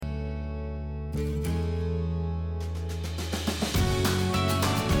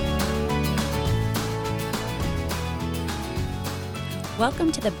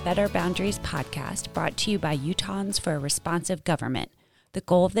Welcome to the Better Boundaries podcast, brought to you by Utahns for a Responsive Government. The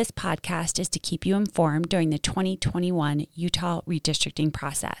goal of this podcast is to keep you informed during the 2021 Utah redistricting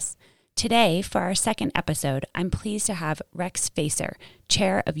process. Today, for our second episode, I'm pleased to have Rex Facer,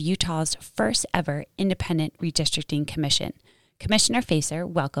 chair of Utah's first ever independent redistricting commission. Commissioner Facer,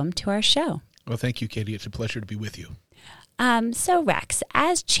 welcome to our show. Well, thank you, Katie. It's a pleasure to be with you. So Rex,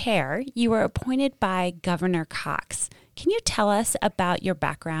 as chair, you were appointed by Governor Cox. Can you tell us about your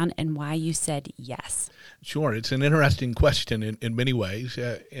background and why you said yes? Sure. It's an interesting question in many ways.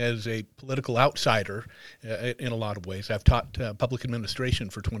 As a political outsider, in a lot of ways, I've taught public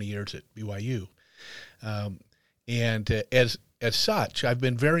administration for 20 years at BYU. And as such, I've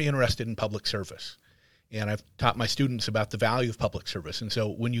been very interested in public service. And I've taught my students about the value of public service. And so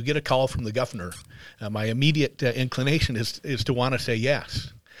when you get a call from the governor, my immediate inclination is to want to say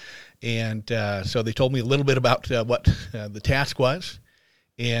yes. And so they told me a little bit about what the task was.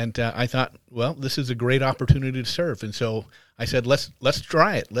 And I thought, well, this is a great opportunity to serve. And so I said, let's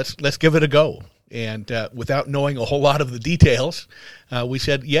try it. Let's give it a go. And without knowing a whole lot of the details, we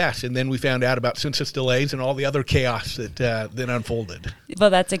said yes. And then we found out about census delays and all the other chaos that then unfolded. Well,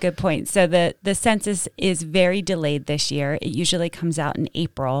 that's a good point. So the census is very delayed this year. It usually comes out in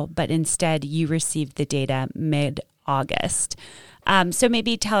April, but instead you received the data mid-August. So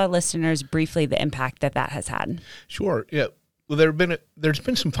maybe tell our listeners briefly the impact that has had. Sure. Yeah. Well, there's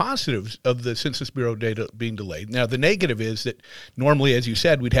been some positives of the Census Bureau data being delayed. Now, the negative is that normally, as you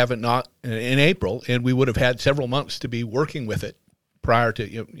said, we'd have it not in April, and we would have had several months to be working with it prior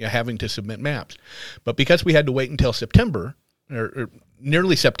to having to submit maps. But because we had to wait until September, or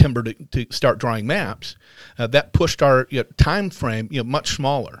nearly September to start drawing maps, that pushed our time frame much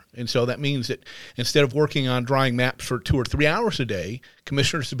smaller. And so that means that instead of working on drawing maps for 2 or 3 hours a day,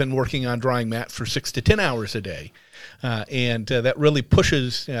 commissioners have been working on drawing maps for 6 to 10 hours a day. And that really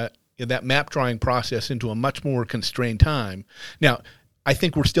pushes that map drawing process into a much more constrained time. Now, I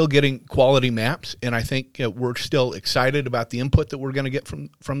think we're still getting quality maps, and I think we're still excited about the input that we're going to get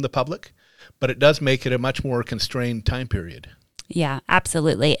from the public, but it does make it a much more constrained time period. Yeah,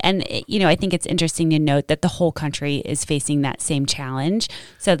 absolutely. And, I think it's interesting to note that the whole country is facing that same challenge.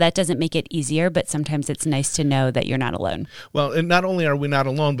 So that doesn't make it easier, but sometimes it's nice to know that you're not alone. Well, and not only are we not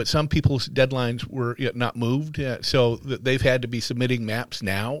alone, but some people's deadlines were not moved. So they've had to be submitting maps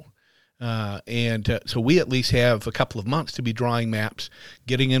now. So we at least have a couple of months to be drawing maps,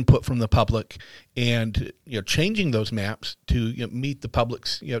 getting input from the public, and changing those maps to meet the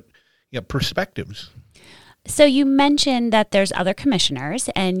public's perspectives. So you mentioned that there's other commissioners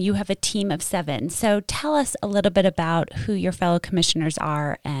and you have a team of 7. So tell us a little bit about who your fellow commissioners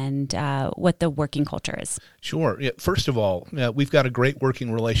are and what the working culture is. Sure. Yeah, first of all, we've got a great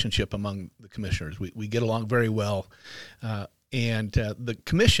working relationship among the commissioners. We get along very well. And the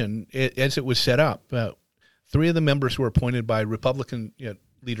commission, as it was set up, 3 of the members were appointed by Republican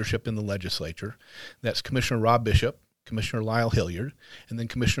leadership in the legislature. That's Commissioner Rob Bishop, Commissioner Lyle Hilliard, and then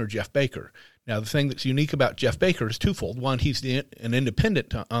Commissioner Jeff Baker. Now, the thing that's unique about Jeff Baker is twofold. One, he's an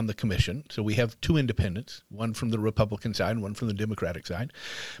independent on the commission, so we have 2 independents, one from the Republican side and one from the Democratic side.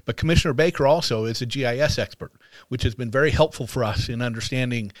 But Commissioner Baker also is a GIS expert, which has been very helpful for us in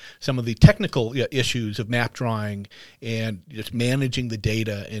understanding some of the technical issues of map drawing and just managing the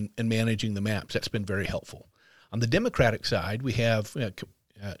data and managing the maps. That's been very helpful. On the Democratic side, we have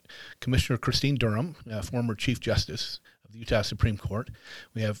Commissioner Christine Durham, former Chief Justice of the Utah Supreme Court.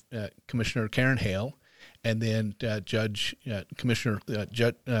 We have Commissioner Karen Hale, and then Commissioner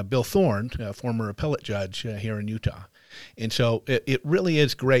Bill Thorne, former appellate judge here in Utah. And so it really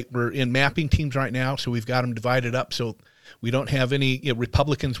is great. We're in mapping teams right now, so we've got them divided up so we don't have any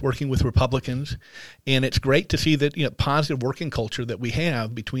Republicans working with Republicans, and it's great to see that positive working culture that we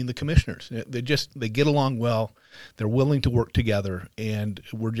have between the commissioners. They get along well. They're willing to work together, and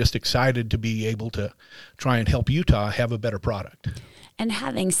we're just excited to be able to try and help Utah have a better product. And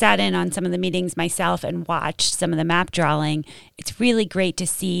having sat in on some of the meetings myself and watched some of the map drawing, it's really great to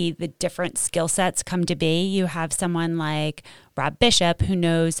see the different skill sets come to be. You have someone like Rob Bishop who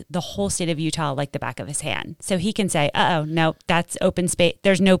knows the whole state of Utah like the back of his hand. So he can say, no, that's open space.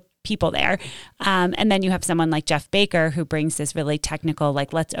 There's no people there. And then you have someone like Jeff Baker who brings this really technical,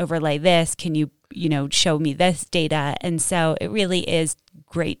 like, let's overlay this. Can you show me this data? And so it really is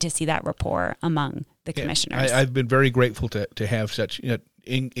great to see that rapport among the commissioners. I've been very grateful to have such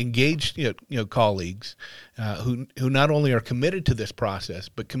engaged colleagues who not only are committed to this process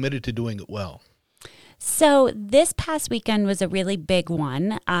but committed to doing it well. So this past weekend was a really big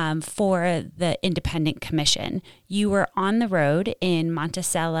one for the Independent Commission. You were on the road in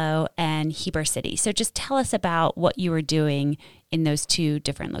Monticello and Heber City. So just tell us about what you were doing in those two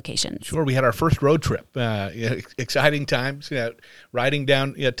different locations? Sure. We had our first road trip. Exciting times, riding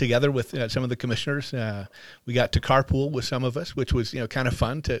down together with some of the commissioners. We got to carpool with some of us, which was kind of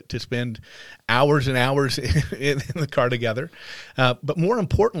fun to spend hours and hours in the car together. But more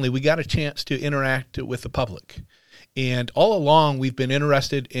importantly, we got a chance to interact with the public. And all along, we've been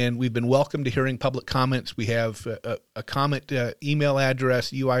interested and we've been welcome to hearing public comments. We have a comment email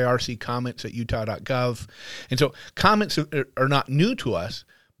address, uirccomments@utah.gov. And so comments are not new to us,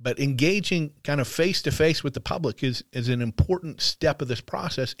 but engaging kind of face-to-face with the public is an important step of this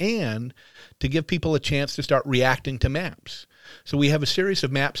process, and to give people a chance to start reacting to maps. So we have a series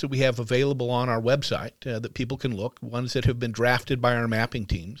of maps that we have available on our website that people can look, ones that have been drafted by our mapping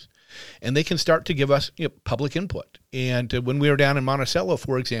teams. And they can start to give us public input. And when we were down in Monticello,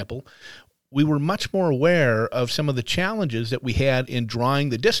 for example, we were much more aware of some of the challenges that we had in drawing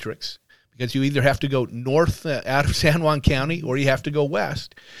the districts, because you either have to go north out of San Juan County or you have to go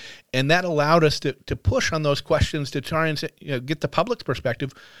west. And that allowed us to push on those questions to try and get the public's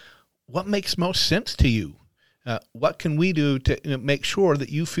perspective. What makes most sense to you? What can we do to make sure that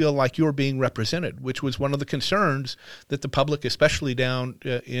you feel like you're being represented, which was one of the concerns that the public, especially down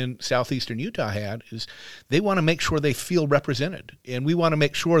in southeastern Utah, had, is they want to make sure they feel represented. And we want to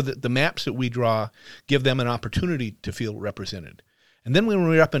make sure that the maps that we draw give them an opportunity to feel represented. And then when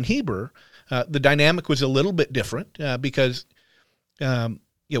we were up in Heber, the dynamic was a little bit different because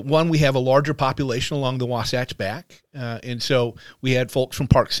one, we have a larger population along the Wasatch back, and so we had folks from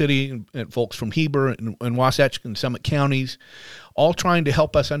Park City and folks from Heber and Wasatch and Summit counties all trying to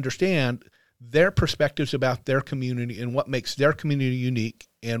help us understand their perspectives about their community and what makes their community unique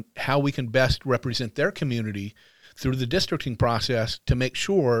and how we can best represent their community through the districting process to make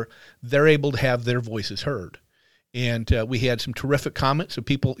sure they're able to have their voices heard. And we had some terrific comments of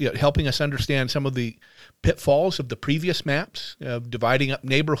people helping us understand some of the pitfalls of the previous maps, dividing up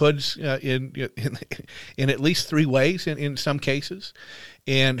neighborhoods in at least three ways in some cases,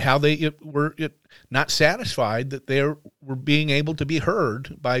 and how they were not satisfied that they were being able to be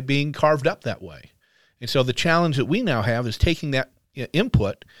heard by being carved up that way. And so the challenge that we now have is taking that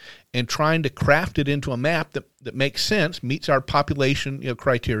input and trying to craft it into a map that makes sense, meets our population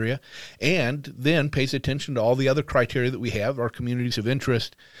criteria, and then pays attention to all the other criteria that we have, our communities of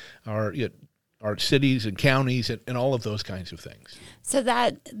interest, our cities and counties, and all of those kinds of things. So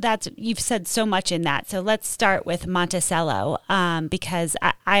that's you've said so much in that. So let's start with Monticello, because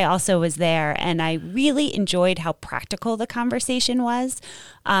I also was there, and I really enjoyed how practical the conversation was,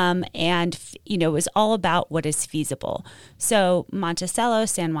 and it was all about what is feasible. So Monticello,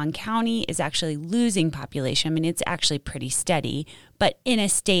 San Juan County is actually losing population. I mean, it's actually pretty steady, but in a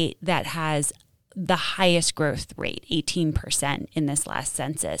state that has the highest growth rate, 18% in this last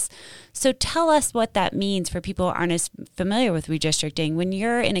census. So tell us what that means for people who aren't as familiar with redistricting. When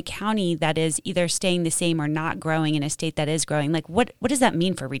you're in a county that is either staying the same or not growing in a state that is growing, like what does that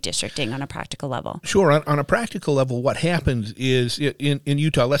mean for redistricting on a practical level? Sure. On a practical level, what happens is in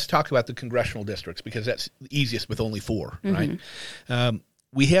Utah, let's talk about the congressional districts because that's the easiest with only four, right?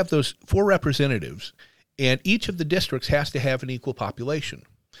 We have those four representatives, and each of the districts has to have an equal population.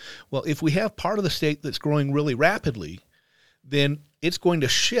 Well, if we have part of the state that's growing really rapidly, then it's going to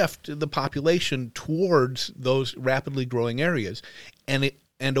shift the population towards those rapidly growing areas and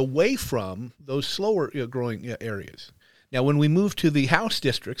away from those slower growing areas. Now, when we move to the House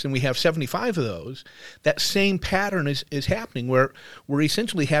districts, and we have 75 of those, that same pattern is happening where we're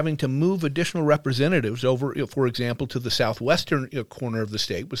essentially having to move additional representatives over, for example, to the southwestern corner of the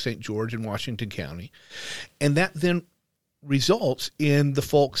state with St. George and Washington County. And that then results in the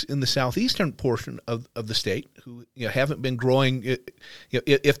folks in the southeastern portion of the state who haven't been growing.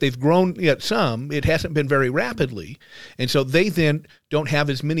 If they've grown yet some, it hasn't been very rapidly. And so they then don't have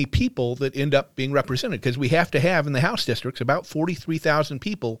as many people that end up being represented, because we have to have in the House districts about 43,000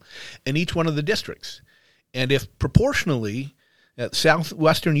 people in each one of the districts. And if proportionally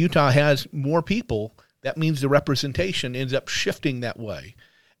southwestern Utah has more people, that means the representation ends up shifting that way.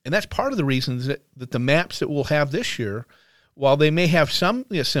 And that's part of the reasons that the maps that we'll have this year, while they may have some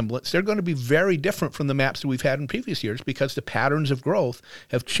semblance, they're going to be very different from the maps that we've had in previous years because the patterns of growth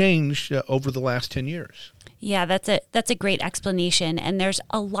have changed over the last 10 years. Yeah, that's a great explanation. And there's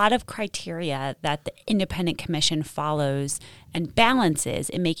a lot of criteria that the Independent Commission follows and balances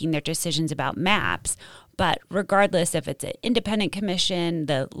in making their decisions about maps. But regardless if it's an Independent Commission,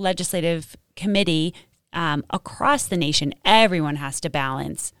 the Legislative Committee, across the nation, everyone has to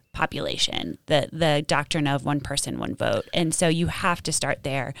balance population, the doctrine of one person, one vote. And so you have to start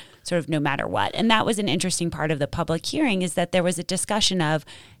there sort of no matter what. And that was an interesting part of the public hearing, is that there was a discussion of,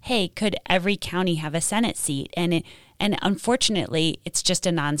 hey, could every county have a Senate seat? And And unfortunately, it's just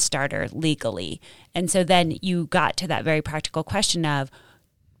a non-starter legally. And so then you got to that very practical question of,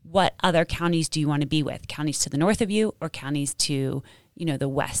 what other counties do you want to be with? Counties to the north of you or counties to, the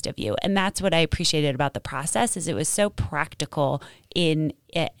west of you? And that's what I appreciated about the process, is it was so practical and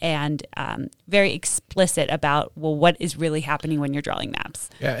very explicit about, well, what is really happening when you're drawing maps.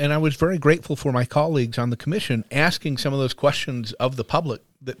 Yeah, and I was very grateful for my colleagues on the commission asking some of those questions of the public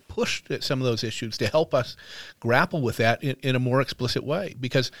that pushed at some of those issues to help us grapple with that in a more explicit way,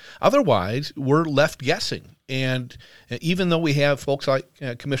 because otherwise we're left guessing. And even though we have folks like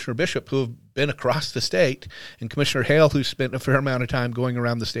Commissioner Bishop who have been across the state, and Commissioner Hale who's spent a fair amount of time going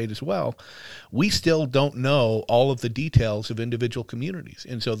around the state as well, we still don't know all of the details of individual communities.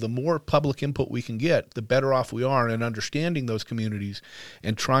 And so the more public input we can get, the better off we are in understanding those communities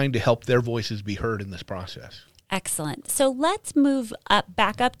and trying to help their voices be heard in this process. Excellent. So let's move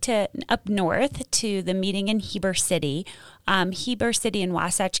back up north to the meeting in Heber City. Heber City and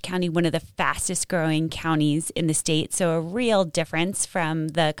Wasatch County, one of the fastest growing counties in the state. So a real difference from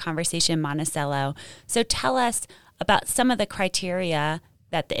the conversation in Monticello. So tell us about some of the criteria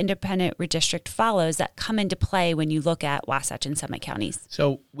that the independent redistrict follows that come into play when you look at Wasatch and Summit counties.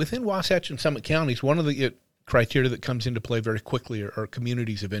 So within Wasatch and Summit counties, one of the criteria that comes into play very quickly are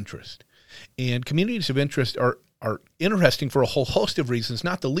communities of interest. And communities of interest are interesting for a whole host of reasons,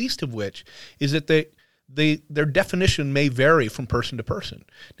 not the least of which is that their definition may vary from person to person.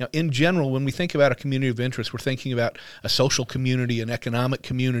 Now, in general, when we think about a community of interest, we're thinking about a social community, an economic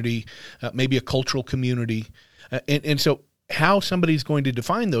community, maybe a cultural community. And so how somebody's going to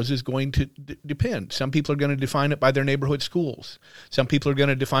define those is going to depend. Some people are going to define it by their neighborhood schools. Some people are going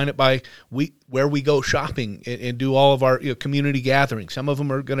to define it by where we go shopping and do all of our community gatherings. Some of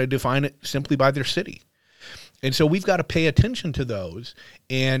them are going to define it simply by their city. And so we've got to pay attention to those.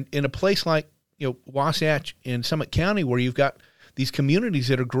 And in a place like Wasatch and Summit County, where you've got these communities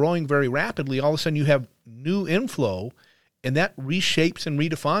that are growing very rapidly, all of a sudden you have new inflow, and that reshapes and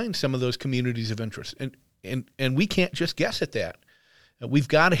redefines some of those communities of interest. And we can't just guess at that. We've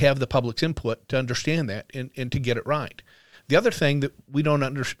got to have the public's input to understand that and to get it right. The other thing that we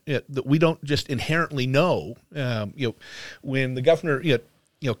don't just inherently know, when the governor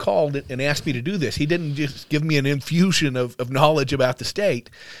called and asked me to do this, he didn't just give me an infusion of knowledge about the state.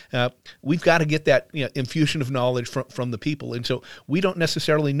 We've got to get that infusion of knowledge from the people, and so we don't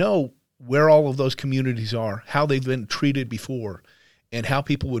necessarily know where all of those communities are, how they've been treated before, and how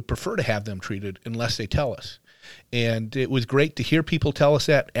people would prefer to have them treated unless they tell us. And it was great to hear people tell us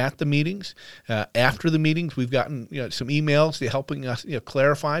that at the meetings. After the meetings, we've gotten some emails to helping us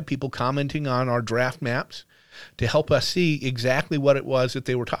clarify, people commenting on our draft maps to help us see exactly what it was that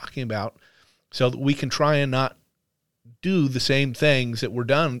they were talking about, so that we can try and not do the same things that were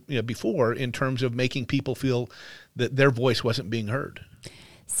done before in terms of making people feel that their voice wasn't being heard.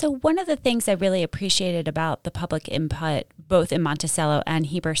 So one of the things I really appreciated about the public input, both in Monticello and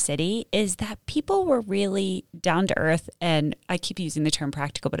Heber City, is that people were really down to earth, and I keep using the term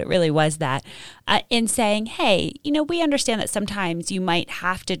practical, but it really was that, in saying, hey, we understand that sometimes you might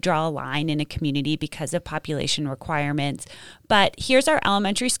have to draw a line in a community because of population requirements, but here's our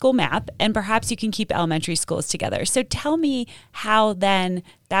elementary school map, and perhaps you can keep elementary schools together. So tell me how then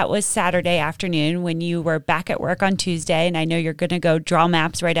that was Saturday afternoon when you were back at work on Tuesday, and I know you're going to go draw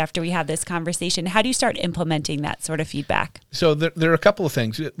maps right after we have this conversation. How do you start implementing that sort of feedback? So there are a couple of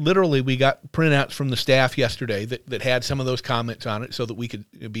things. Literally, we got printouts from the staff yesterday that had some of those comments on it so that we could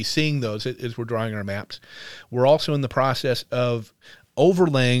be seeing those as we're drawing our maps. We're also in the process of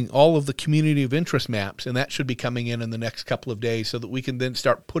overlaying all of the community of interest maps, and that should be coming in the next couple of days so that we can then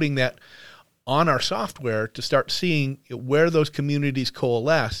start putting that on our software to start seeing where those communities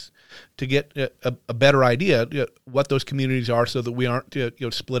coalesce to get a better idea what those communities are, so that we aren't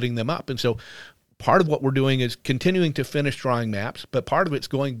splitting them up. And so part of what we're doing is continuing to finish drawing maps, but part of it's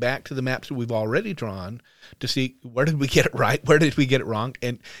going back to the maps that we've already drawn to see where did we get it right, where did we get it wrong,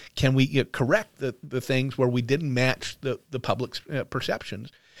 and can we correct the things where we didn't match the public's perceptions.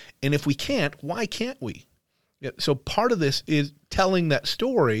 And if we can't, why can't we? So part of this is telling that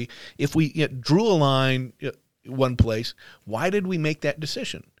story. If we drew a line one place, why did we make that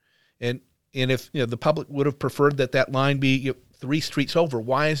decision? And if the public would have preferred that line be 3 streets over,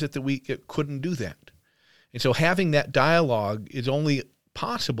 why is it that we couldn't do that? And so having that dialogue is only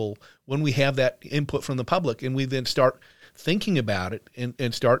possible when we have that input from the public, and we then start thinking about it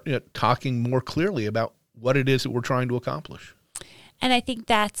and start talking more clearly about what it is that we're trying to accomplish. And I think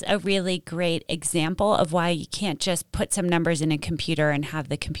that's a really great example of why you can't just put some numbers in a computer and have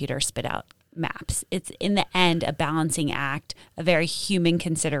the computer spit out maps. It's in the end a balancing act, a very human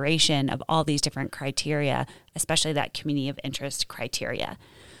consideration of all these different criteria, especially that community of interest criteria.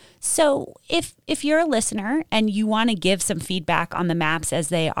 So if you're a listener and you want to give some feedback on the maps as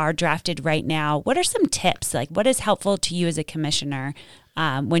they are drafted right now, what are some tips? Like, what is helpful to you as a commissioner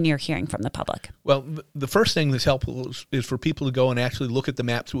when you're hearing from the public? Well, the first thing that's helpful is for people to go and actually look at the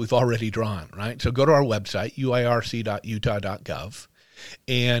maps we've already drawn, right? So go to our website, uirc.utah.gov.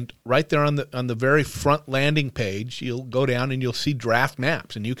 And right there on the very front landing page, you'll go down and you'll see draft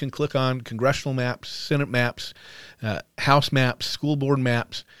maps. And you can click on congressional maps, Senate maps, House maps, school board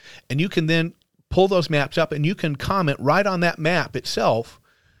maps. And you can then pull those maps up and you can comment right on that map itself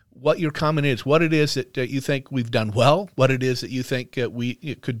what your comment is, what it is that you think we've done well, what it is that you think we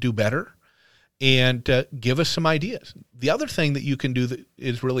could do better, and give us some ideas. The other thing that you can do that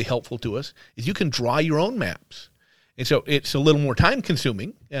is really helpful to us is you can draw your own maps. And so it's a little more time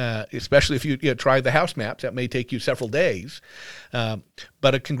consuming, especially if you try the House maps. That may take you several days.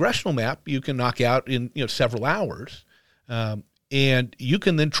 But a congressional map you can knock out in several hours. And you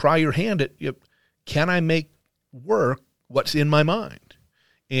can then try your hand at, can I make work what's in my mind?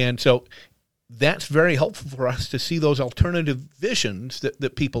 And so that's very helpful for us to see those alternative visions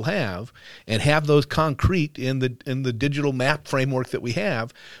that people have and have those concrete in the digital map framework that we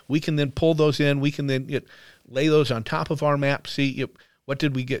have. We can then pull those in. We can then lay those on top of our map, see what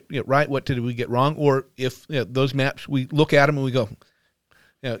did we get right, what did we get wrong, or if those maps, we look at them and we go,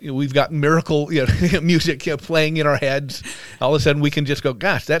 we've got miracle music playing in our heads. All of a sudden we can just go,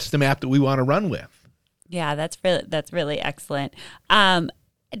 gosh, that's the map that we want to run with. Yeah, that's really excellent.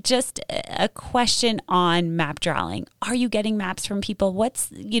 Just a question on map drawing. Are you getting maps from people?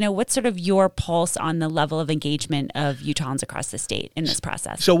 What's sort of your pulse on the level of engagement of Utahns across the state in this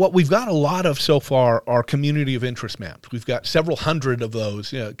process? So what we've got a lot of so far are community of interest maps. We've got several hundred of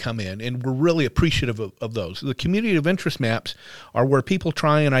those come in, and we're really appreciative of those. The community of interest maps are where people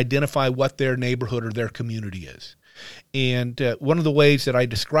try and identify what their neighborhood or their community is. And one of the ways that I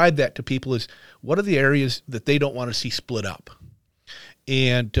describe that to people is, what are the areas that they don't want to see split up?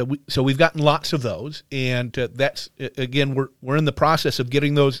 And so we've gotten lots of those, and that's again we're in the process of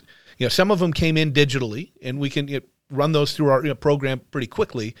getting those. Some of them came in digitally, and we can run those through our program pretty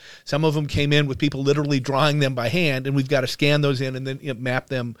quickly. Some of them came in with people literally drawing them by hand, and we've got to scan those in and then map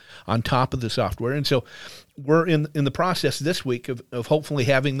them on top of the software. And so we're in the process this week of hopefully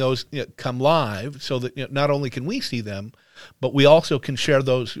having those come live, so that not only can we see them, but we also can share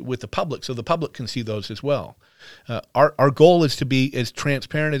those with the public, so the public can see those as well. Our goal is to be as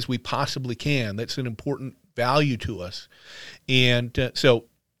transparent as we possibly can. That's an important value to us. And so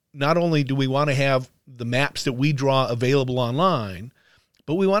not only do we want to have the maps that we draw available online,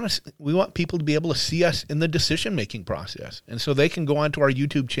 but we want people to be able to see us in the decision-making process. And so they can go onto our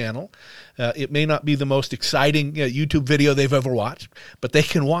YouTube channel. It may not be the most exciting YouTube video they've ever watched, but they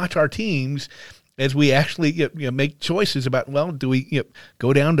can watch our teams as we actually make choices about, well, do we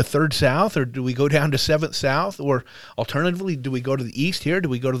go down to 3rd South, or do we go down to 7th South, or alternatively, do we go to the east here? Do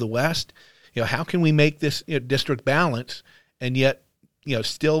we go to the west? How can we make this district balance and yet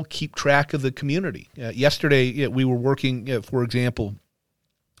still keep track of the community? Yesterday, we were working, for example,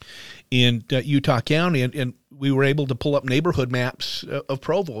 in Utah County, and we were able to pull up neighborhood maps of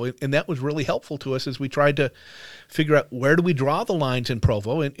Provo, and that was really helpful to us as we tried to figure out, where do we draw the lines in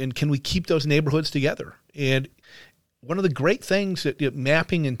Provo, and can we keep those neighborhoods together? And one of the great things that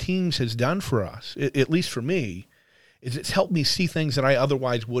mapping in teams has done for us, at least for me, is it's helped me see things that I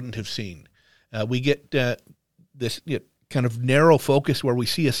otherwise wouldn't have seen. We get this kind of narrow focus where we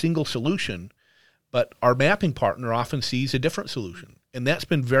see a single solution, but our mapping partner often sees a different solution. And that's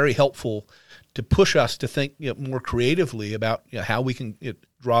been very helpful to push us to think more creatively about how we can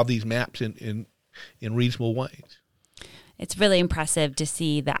draw these maps in reasonable ways. It's really impressive to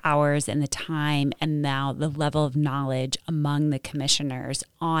see the hours and the time and now the level of knowledge among the commissioners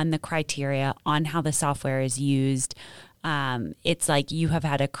on the criteria, on how the software is used. It's like you have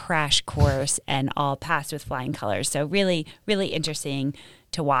had a crash course and all passed with flying colors. So really, really interesting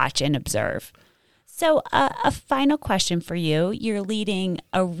to watch and observe. So a final question for you. You're leading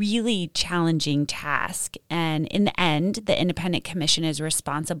a really challenging task. And in the end, the Independent Commission is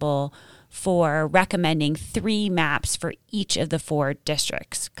responsible for recommending 3 maps for each of the 4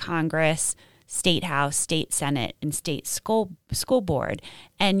 districts: Congress, State House, State Senate, and State School Board.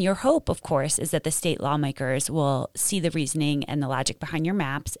 And your hope, of course, is that the state lawmakers will see the reasoning and the logic behind your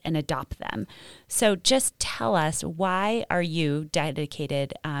maps and adopt them. So just tell us, why are you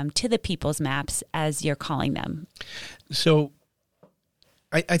dedicated to the people's maps, as you're calling them? So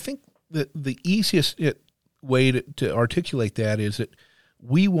I think that the easiest way to articulate that is that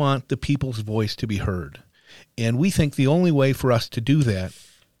We want the people's voice to be heard. And we think the only way for us to do that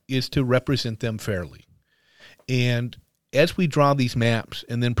is to represent them fairly. And as we draw these maps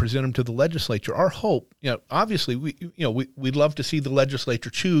and then present them to the legislature, our hope, obviously, we'd love to see the legislature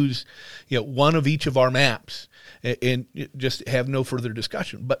choose, one of each of our maps and just have no further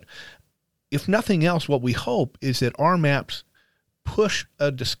discussion. But if nothing else, what we hope is that our maps push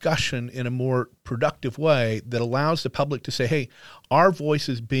a discussion in a more productive way that allows the public to say, hey, our voice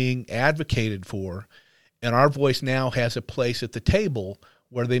is being advocated for, and our voice now has a place at the table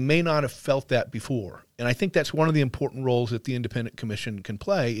where they may not have felt that before. And I think that's one of the important roles that the Independent Commission can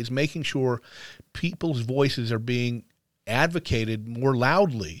play, is making sure people's voices are being advocated more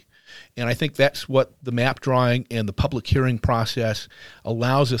loudly. And I think that's what the map drawing and the public hearing process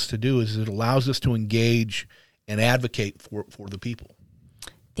allows us to do, is it allows us to engage and advocate for the people.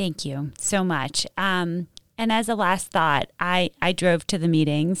 Thank you so much. And as a last thought, I drove to the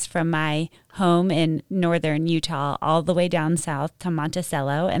meetings from my home in northern Utah all the way down south to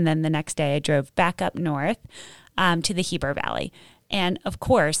Monticello. And then the next day I drove back up north to the Heber Valley. And of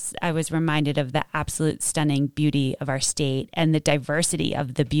course, I was reminded of the absolute stunning beauty of our state and the diversity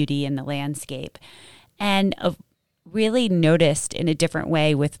of the beauty in the landscape. And really noticed in a different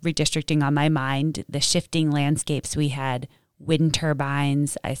way, with redistricting on my mind, the shifting landscapes. We had wind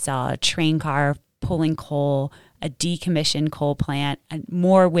turbines. I saw a train car pulling coal, a decommissioned coal plant, and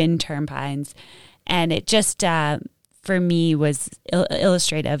more wind turbines. And it just, for me, was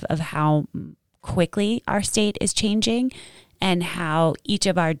illustrative of how quickly our state is changing and how each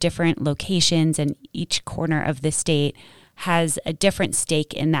of our different locations and each corner of the state has a different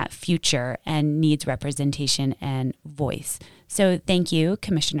stake in that future and needs representation and voice. So thank you,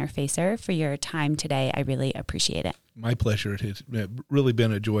 Commissioner Facer, for your time today. I really appreciate it. My pleasure. It has really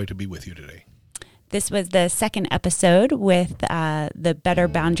been a joy to be with you today. This was the second episode with the Better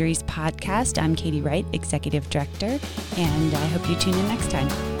Boundaries podcast. I'm Katie Wright, Executive Director, and I hope you tune in next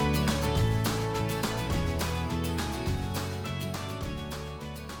time.